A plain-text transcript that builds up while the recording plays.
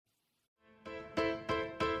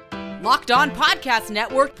Locked On Podcast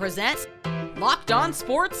Network presents Locked On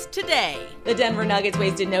Sports Today. The Denver Nuggets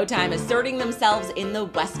wasted no time asserting themselves in the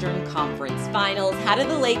Western Conference Finals. How do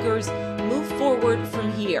the Lakers move forward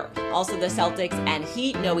from here? Also, the Celtics and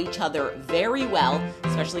Heat know each other very well,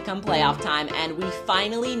 especially come playoff time, and we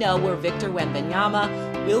finally know where Victor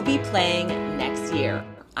Wembanyama will be playing next year.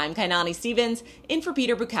 I'm Kainani Stevens, in for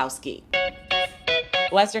Peter Bukowski.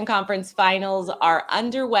 Western Conference Finals are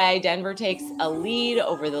underway. Denver takes a lead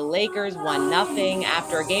over the Lakers 1-0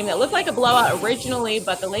 after a game that looked like a blowout originally,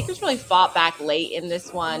 but the Lakers really fought back late in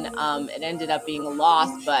this one. It ended up being a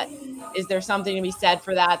loss, but is there something to be said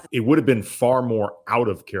for that? It would have been far more out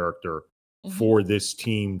of character for this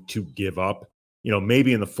team to give up. You know,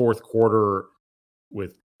 maybe in the fourth quarter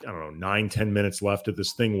with, 9-10 minutes left, if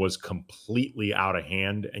this thing was completely out of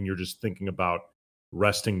hand and you're just thinking about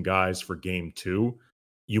resting guys for game two,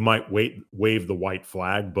 you might wave the white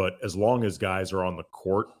flag, but as long as guys are on the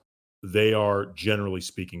court, they are generally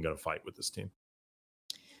speaking going to fight with this team.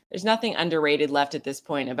 There's nothing underrated left at this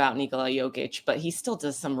point about Nikola Jokic, but he still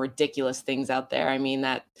does some ridiculous things out there. I mean,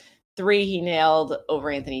 that three he nailed over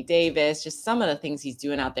Anthony Davis, just some of the things he's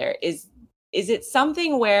doing out there. Is it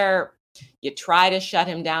something where you try to shut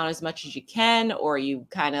him down as much as you can, or you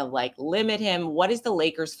kind of like limit him? What is the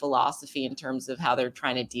Lakers' philosophy in terms of how they're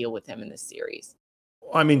trying to deal with him in this series?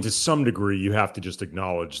 I mean, to some degree, you have to just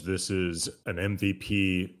acknowledge this is an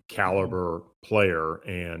MVP caliber player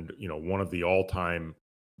and, one of the all-time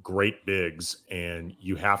great bigs. And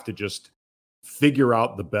you have to just figure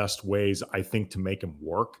out the best ways, I think, to make him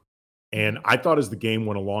work. And I thought as the game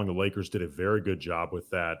went along, the Lakers did a very good job with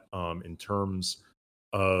that in terms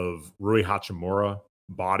of Rui Hachimura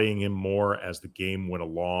bodying him more as the game went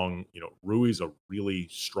along. Rui's a really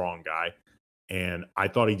strong guy. And I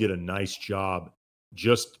thought he did a nice job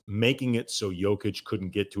just making it so Jokic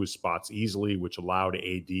couldn't get to his spots easily, which allowed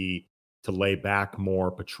AD to lay back more,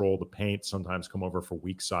 patrol the paint, sometimes come over for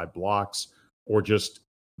weak side blocks, or just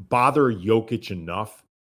bother Jokic enough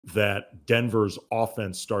that Denver's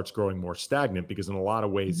offense starts growing more stagnant, because in a lot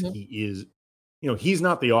of ways he is, he's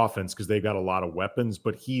not the offense because they've got a lot of weapons,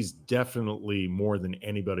 but he's definitely more than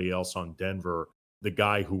anybody else on Denver, the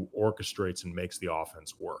guy who orchestrates and makes the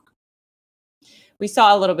offense work. We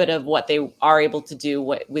saw a little bit of what they are able to do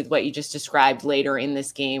with what you just described later in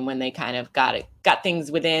this game when they kind of got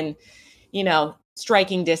things within,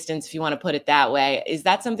 striking distance, if you want to put it that way. Is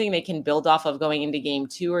that something they can build off of going into game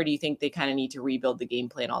two, or do you think they kind of need to rebuild the game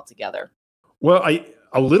plan altogether? Well,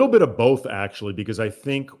 a little bit of both, actually, because I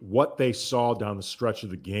think what they saw down the stretch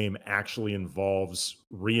of the game actually involves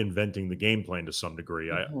reinventing the game plan to some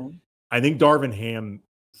degree. I think Darvin Ham,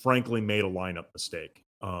 frankly, made a lineup mistake.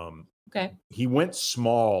 Okay. He went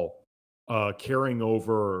small, carrying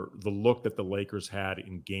over the look that the Lakers had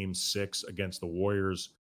in Game 6 against the Warriors,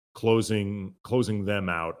 closing them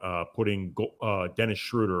out, putting Dennis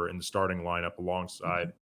Schroeder in the starting lineup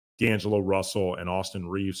alongside D'Angelo Russell and Austin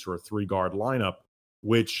Reeves for a three-guard lineup,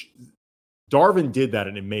 which Darvin did that,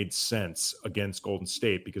 and it made sense against Golden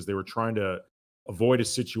State because they were trying to avoid a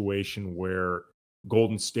situation where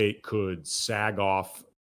Golden State could sag off,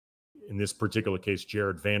 in this particular case,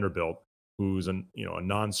 Jared Vanderbilt, who's a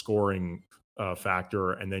non-scoring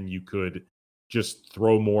factor, and then you could just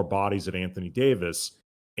throw more bodies at Anthony Davis.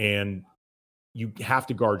 And you have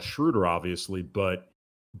to guard Schroeder, obviously, but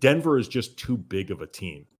Denver is just too big of a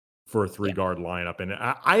team for a three-guard lineup. And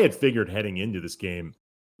I had figured heading into this game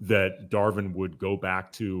that Darvin would go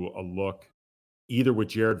back to a look either with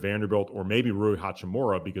Jared Vanderbilt or maybe Rui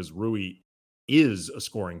Hachimura, because Rui is a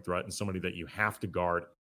scoring threat and somebody that you have to guard,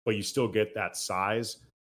 but you still get that size.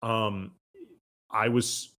 I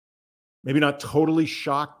was maybe not totally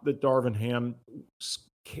shocked that Darvin Ham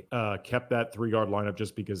kept that three-guard lineup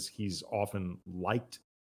just because he's often liked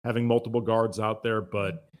having multiple guards out there,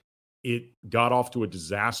 but it got off to a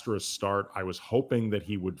disastrous start. I was hoping that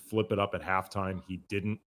he would flip it up at halftime. He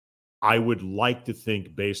didn't. I would like to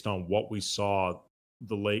think, based on what we saw,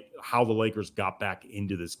 how the Lakers got back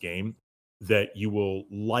into this game, that you will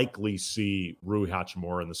likely see Rui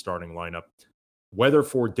Hachimura in the starting lineup. Whether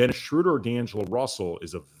for Dennis Schroeder or D'Angelo Russell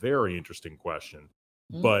is a very interesting question,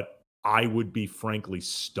 but I would be frankly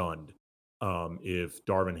stunned if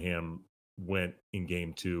Darvin Ham went in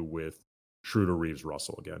game two with Schroeder, Reeves,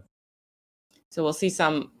 Russell again. So we'll see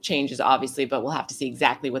some changes, obviously, but we'll have to see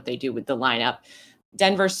exactly what they do with the lineup.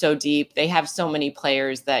 Denver's so deep. They have so many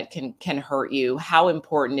players that can hurt you. How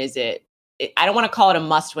important is it? I don't want to call it a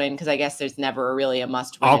must-win because I guess there's never really a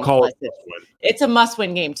must-win. I'll call it a must-win. It's a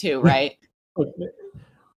must-win game too, right?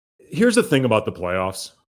 Here's the thing about the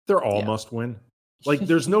playoffs. They're all must-win. Like,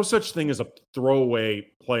 there's no such thing as a throwaway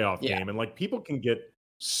playoff game. And, like, people can get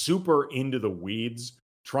super into the weeds,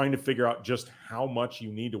 trying to figure out just how much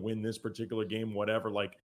you need to win this particular game, whatever,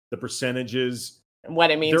 like the percentages,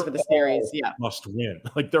 What it means they're for the series. all Yeah. must win.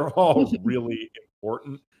 Like they're all really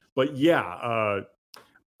important. But yeah,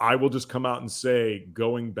 I will just come out and say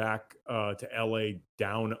going back to LA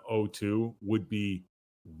down 0-2 would be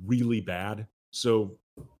really bad. So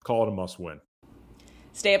call it a must win.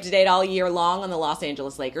 Stay up to date all year long on the Los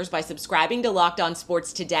Angeles Lakers by subscribing to Locked On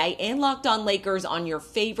Sports Today and Locked On Lakers on your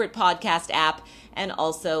favorite podcast app and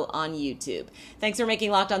also on YouTube. Thanks for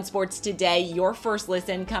making Locked On Sports Today your first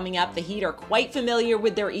listen. Coming up, the Heat are quite familiar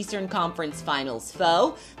with their Eastern Conference Finals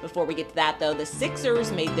foe. Before we get to that, though, the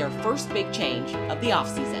Sixers made their first big change of the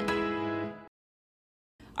offseason.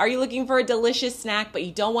 Are you looking for a delicious snack, but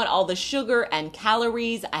you don't want all the sugar and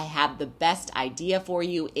calories? I have the best idea for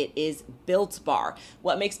you. It is Built Bar.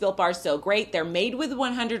 What makes Built Bars so great? They're made with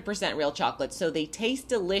 100% real chocolate, so they taste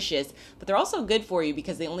delicious, but they're also good for you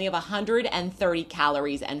because they only have 130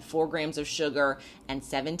 calories and 4 grams of sugar and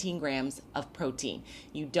 17 grams of protein.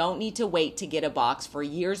 You don't need to wait to get a box. For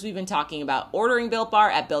years, we've been talking about ordering Built Bar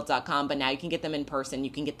at Built.com, but now you can get them in person. You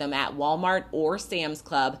can get them at Walmart or Sam's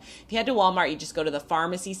Club. If you head to Walmart, you just go to the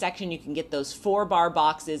pharmacy section. You can get those 4-bar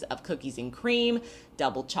boxes of cookies and cream,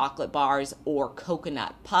 double chocolate bars, or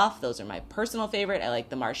coconut puff. Those are my personal favorite. I like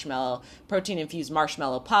the marshmallow, protein-infused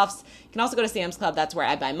marshmallow puffs. You can also go to Sam's Club. That's where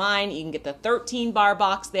I buy mine. You can get the 13-bar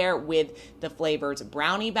box there with the flavors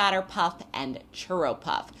brownie batter puff and churro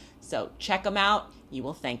puff. So check them out. You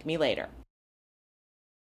will thank me later.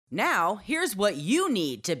 Now, here's what you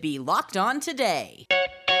need to be locked on today.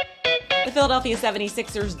 The Philadelphia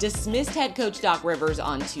 76ers dismissed head coach Doc Rivers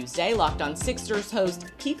on Tuesday. Locked On Sixers host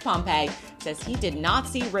Keith Pompey says he did not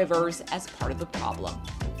see Rivers as part of the problem.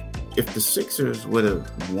 If the Sixers would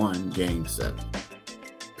have won Game 7,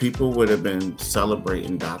 people would have been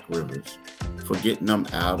celebrating Doc Rivers for getting them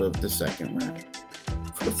out of the second round.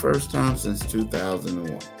 For the first time since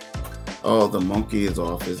 2001. Oh, the monkey is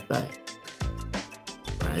off his back.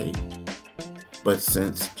 Right? But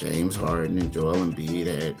since James Harden and Joel Embiid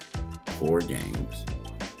had 4 games,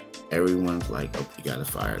 everyone's like, oh, you got to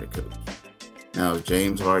fire the coach. Now, if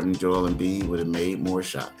James Harden, Joel Embiid would have made more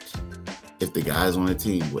shots, if the guys on the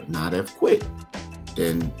team would not have quit,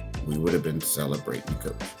 then we would have been celebrating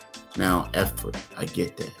the coach. Now, effort, I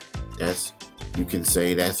get that. You can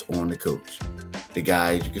say that's on the coach. You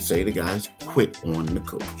can say the guys quit on the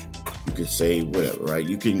coach. You can say whatever, right?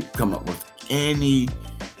 You can come up with any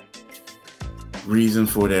reason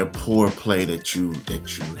for their poor play that you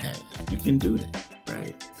had. You can do that,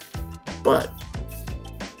 right? But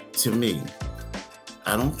to me,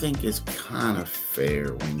 I don't think it's kind of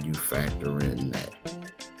fair when you factor in that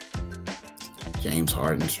James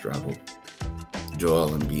Harden struggled, Joel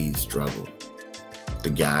Embiid struggled. The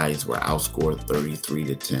guys were outscored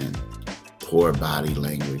 33-10. Poor body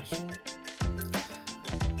language.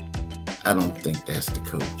 I don't think that's the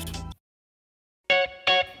coach.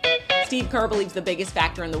 Steve Kerr believes the biggest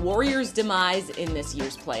factor in the Warriors' demise in this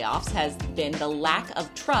year's playoffs has been the lack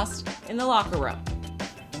of trust in the locker room.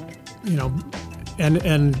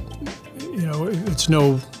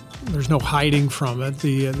 There's no hiding from it.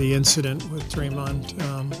 The incident with Draymond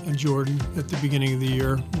and Jordan at the beginning of the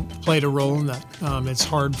year played a role in that. It's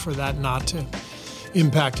hard for that not to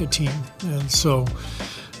impact a team, and so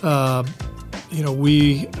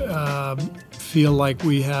we feel like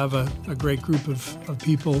we have a great group of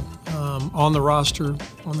people on the roster,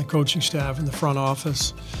 on the coaching staff, in the front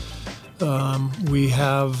office. We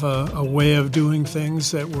have a way of doing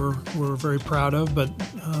things that we're very proud of, but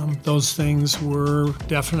those things were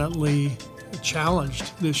definitely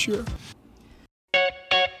challenged this year.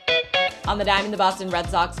 On the diamond, the Boston Red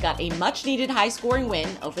Sox got a much-needed high-scoring win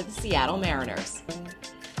over the Seattle Mariners.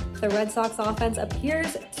 The Red Sox offense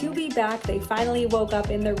appears to be back. They finally woke up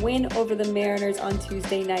in their win over the Mariners on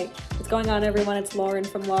Tuesday night. What's going on, everyone? It's Lauren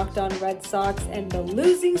from Locked On Red Sox, and the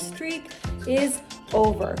losing streak is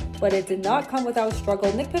over. But it did not come without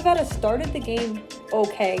struggle. Nick Pivetta started the game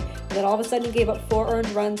okay, and then all of a sudden he gave up 4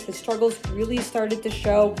 earned runs. His struggles really started to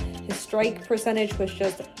show. His strike percentage was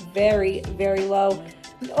just very, very low.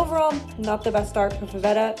 And overall, not the best start for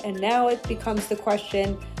Pivetta, and now it becomes the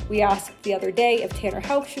question we asked the other day if Tanner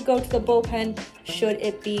Houck should go to the bullpen. Should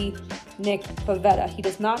it be Nick Pivetta? He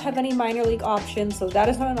does not have any minor league options, so that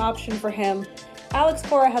is not an option for him. Alex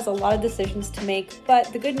Cora has a lot of decisions to make,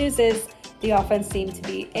 but the good news is the offense seemed to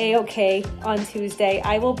be A-okay on Tuesday.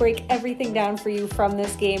 I will break everything down for you from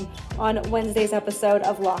this game on Wednesday's episode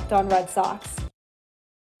of Locked On Red Sox.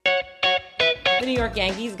 The New York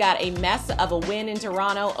Yankees got a mess of a win in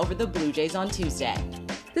Toronto over the Blue Jays on Tuesday.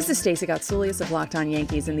 This is Stacey Gotsoulias of Locked On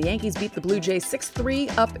Yankees, and the Yankees beat the Blue Jays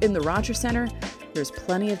 6-3 up in the Rogers Center. There's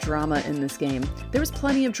plenty of drama in this game. There was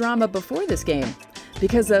plenty of drama before this game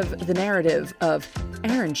because of the narrative of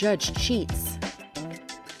Aaron Judge cheats.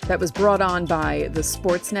 That was brought on by the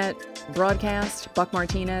Sportsnet broadcast, Buck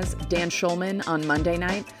Martinez, Dan Schulman on Monday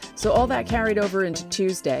night. So all that carried over into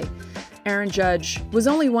Tuesday. Aaron Judge was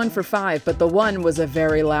only 1 for 5, but the one was a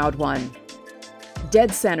very loud one.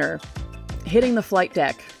 Dead center, hitting the flight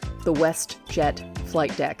deck, the WestJet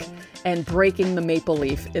flight deck, and breaking the maple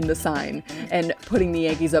leaf in the sign and putting the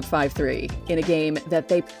Yankees up 5-3 in a game that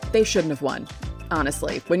they shouldn't have won.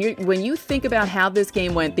 Honestly, when you think about how this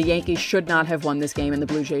game went, the Yankees should not have won this game and the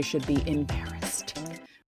Blue Jays should be embarrassed.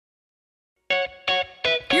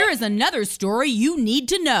 Here is another story you need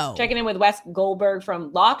to know. Checking in with Wes Goldberg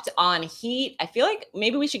from Locked On Heat. I feel like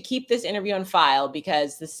maybe we should keep this interview on file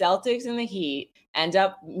because the Celtics and the Heat end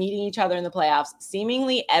up meeting each other in the playoffs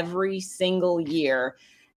seemingly every single year.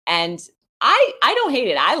 And I don't hate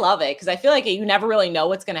it. I love it because I feel like you never really know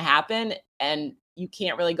what's going to happen. And you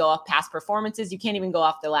can't really go off past performances. You can't even go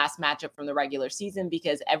off the last matchup from the regular season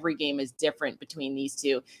because every game is different between these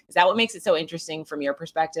two. Is that what makes it so interesting from your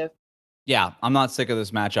perspective? Yeah, I'm not sick of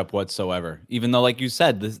this matchup whatsoever. Even though, like you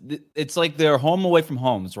said, it's like they're home away from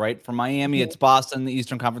homes, right? For Miami, it's Boston, the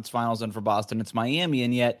Eastern Conference Finals, and for Boston, it's Miami.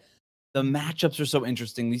 And yet the matchups are so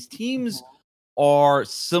interesting. These teams are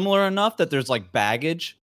similar enough that there's like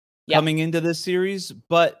baggage coming into this series,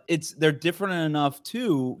 but they're different enough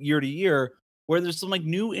too, year to year, where there's some like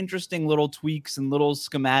new interesting little tweaks and little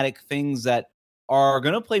schematic things that are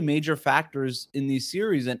going to play major factors in these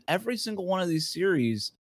series. And every single one of these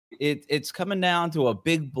series, it's coming down to a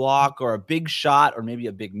big block or a big shot or maybe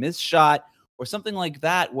a big miss shot or something like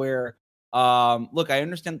that where, look, I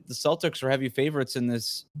understand that the Celtics are heavy favorites in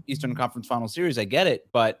this Eastern Conference Final Series. I get it.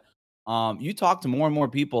 But you talk to more and more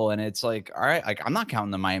people and it's like, all right, like I'm not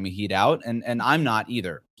counting the Miami Heat out and I'm not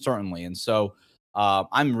either, certainly. And so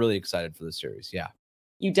I'm really excited for this series. Yeah.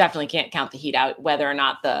 You definitely can't count the Heat out. Whether or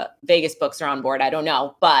not the Vegas books are on board, I don't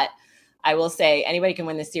know. But I will say anybody can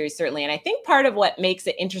win this series, certainly. And I think part of what makes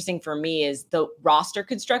it interesting for me is the roster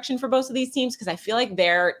construction for both of these teams, because I feel like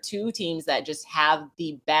they're two teams that just have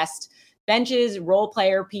the best benches, role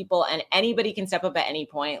player people, and anybody can step up at any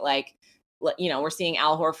point. Like, you know, we're seeing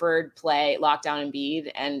Al Horford play lockdown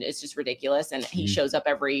Embiid, and it's just ridiculous. And he shows up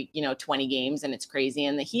every, 20 games, and it's crazy.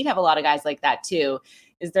 And the Heat have a lot of guys like that too.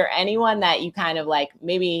 Is there anyone that you kind of like,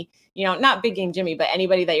 maybe, not big game Jimmy, but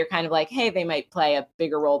anybody that you're kind of like, hey, they might play a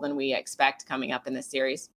bigger role than we expect coming up in this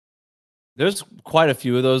series? There's quite a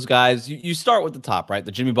few of those guys. You start with the top, right?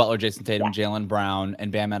 The Jimmy Butler, Jason Tatum, Jaylen Brown,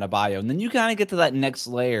 and Bam Adebayo. And then you kind of get to that next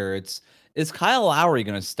layer. Is Kyle Lowry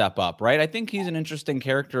going to step up, right? I think he's an interesting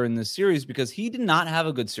character in this series because he did not have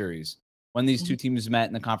a good series when these two teams met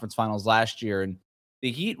in the conference finals last year. And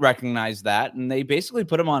the Heat recognized that, and they basically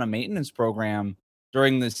put him on a maintenance program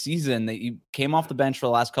during the season. He came off the bench for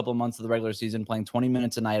the last couple of months of the regular season, playing 20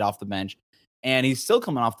 minutes a night off the bench. And he's still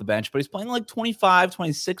coming off the bench, but he's playing like 25,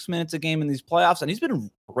 26 minutes a game in these playoffs. And he's been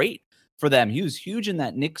great for them. He was huge in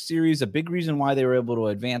that Knicks series, a big reason why they were able to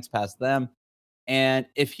advance past them. And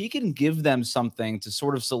if he can give them something to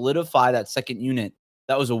sort of solidify that second unit,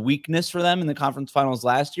 that was a weakness for them in the conference finals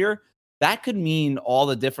last year, that could mean all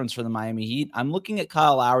the difference for the Miami Heat. I'm looking at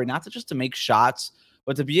Kyle Lowry, not to make shots,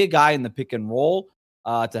 but to be a guy in the pick and roll,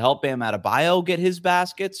 to help Bam Adebayo get his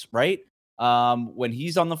baskets, right? When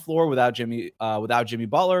he's on the floor without Jimmy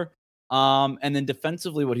Butler. And then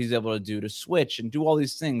defensively, what he's able to do to switch and do all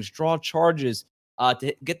these things, draw charges,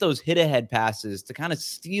 to get those hit ahead passes, to kind of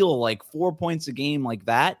steal like 4 points a game like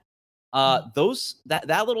that.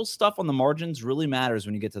 That little stuff on the margins really matters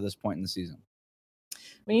when you get to this point in the season.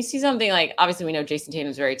 When you see something like, obviously we know Jason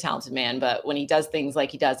Tatum's a very talented man, but when he does things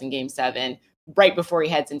like he does in Game 7, right before he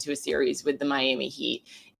heads into a series with the Miami Heat,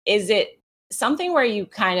 is it something where you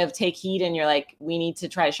kind of take heat and you're like, we need to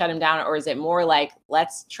try to shut him down? Or is it more like,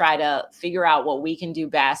 let's try to figure out what we can do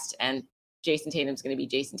best, and Jason Tatum's going to be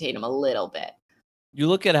Jason Tatum a little bit? You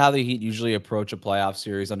look at how the Heat usually approach a playoff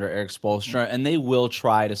series under Eric Spoelstra, and they will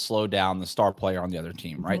try to slow down the star player on the other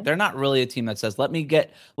team, right? They're not really a team that says, let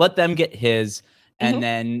them get his, and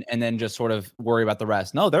then just sort of worry about the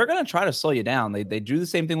rest. No, they're going to try to slow you down. They do the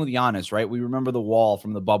same thing with Giannis, right? We remember the wall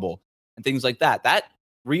from the bubble and things like that. That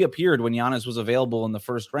reappeared when Giannis was available in the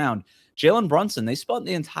first round. Jalen Brunson, they spent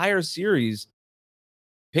the entire series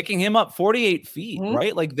picking him up 48 feet,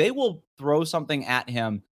 right? Like they will throw something at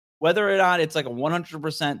him, whether or not it's like a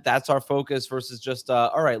 100%, that's our focus versus just,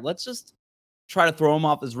 all right, let's just try to throw him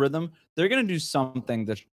off his rhythm. They're going to do something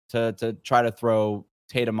to try to throw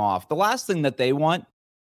Tatum off. The last thing that they want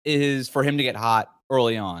is for him to get hot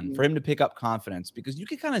early on for him to pick up confidence, because you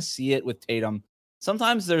can kind of see it with Tatum.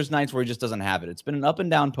 Sometimes there's nights where he just doesn't have it. It's been an up and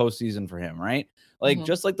down postseason for him, right? Like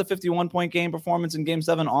just like the 51-point game performance in Game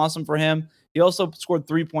 7, awesome for him. He also scored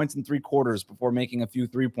 3 points in 3 quarters before making a few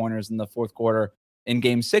 3-pointers in the fourth quarter in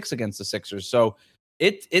Game 6 against the Sixers. So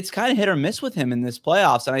it's kind of hit or miss with him in this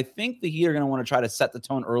playoffs. And I think the Heat are going to want to try to set the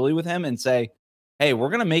tone early with him and say, hey, we're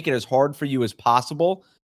going to make it as hard for you as possible,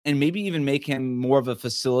 and maybe even make him more of a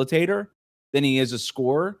facilitator than he is a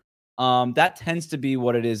scorer. That tends to be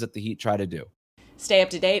what it is that the Heat try to do. Stay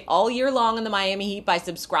up to date all year long on the Miami Heat by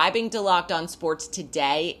subscribing to Locked On Sports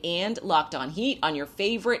Today and Locked On Heat on your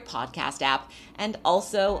favorite podcast app, and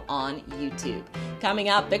also on YouTube. Coming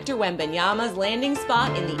up, Victor Wembanyama's landing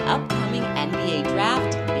spot in the upcoming NBA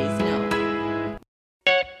draft is known.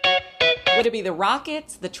 Would it be the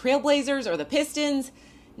Rockets, the Trailblazers, or the Pistons?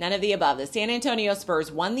 None of the above. The San Antonio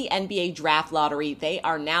Spurs won the NBA draft lottery. They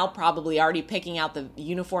are now probably already picking out the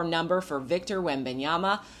uniform number for Victor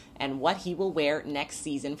Wembanyama and what he will wear next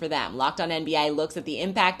season for them. Locked On NBA looks at the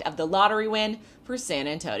impact of the lottery win for San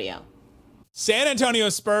Antonio. San Antonio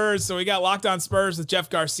Spurs. So we got Locked On Spurs with Jeff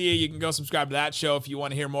Garcia. You can go subscribe to that show if you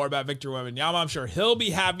want to hear more about Victor Wembanyama. I'm sure he'll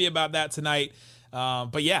be happy about that tonight.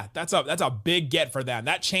 But yeah, that's a big get for them.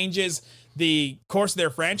 That changes the course of their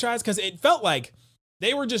franchise, because it felt like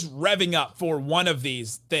they were just revving up for one of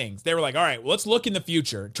these things. They were like, all right, well, let's look in the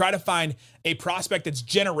future, try to find a prospect that's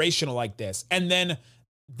generational like this, and then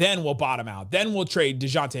we'll bottom out. Then we'll trade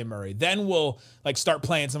DeJounte Murray. Then we'll start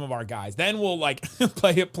playing some of our guys. Then we'll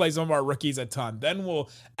play some of our rookies a ton. Then we'll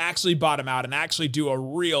actually bottom out and actually do a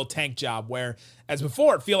real tank job, where as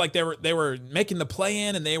before it feel like they were making the play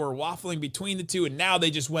in and they were waffling between the two, and now they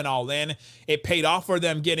just went all in. It paid off for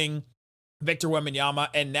them getting Victor Wembanyama,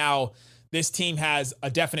 and now this team has a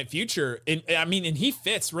definite future. And he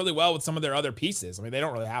fits really well with some of their other pieces. I mean, they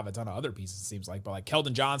don't really have a ton of other pieces, it seems like, but like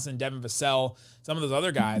Keldon Johnson, Devin Vassell, some of those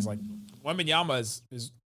other guys, like Wembanyama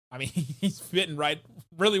is he's fitting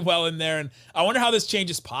really well in there. And I wonder how this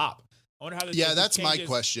changes Pop. That's my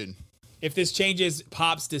question. If this changes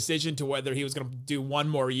Pop's decision to whether he was going to do one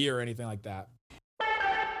more year or anything like that.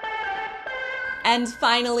 And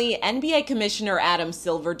finally, NBA Commissioner Adam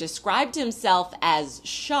Silver described himself as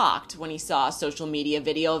shocked when he saw a social media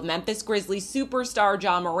video of Memphis Grizzlies superstar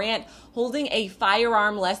Ja Morant holding a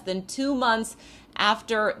firearm less than 2 months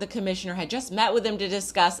after the commissioner had just met with him to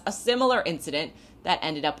discuss a similar incident that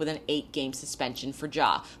ended up with an 8-game suspension for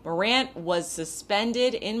Ja. Morant was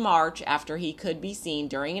suspended in March after he could be seen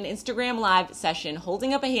during an Instagram Live session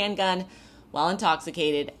holding up a handgun while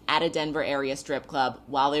intoxicated at a Denver area strip club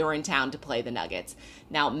while they were in town to play the Nuggets.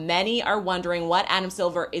 Now, many are wondering what Adam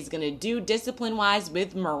Silver is going to do discipline-wise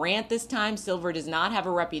with Morant this time. Silver does not have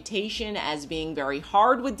a reputation as being very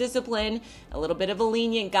hard with discipline, a little bit of a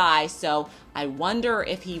lenient guy, so I wonder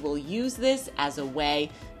if he will use this as a way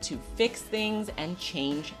to fix things and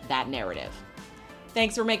change that narrative.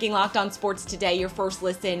 Thanks for making Locked On Sports Today your first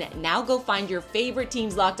listen. Now go find your favorite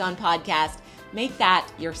team's Locked On podcast. Make that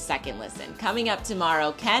your second listen. Coming up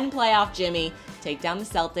tomorrow, can playoff Jimmy take down the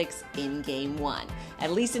Celtics in Game 1?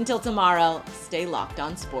 At least until tomorrow, stay locked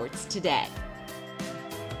on sports today.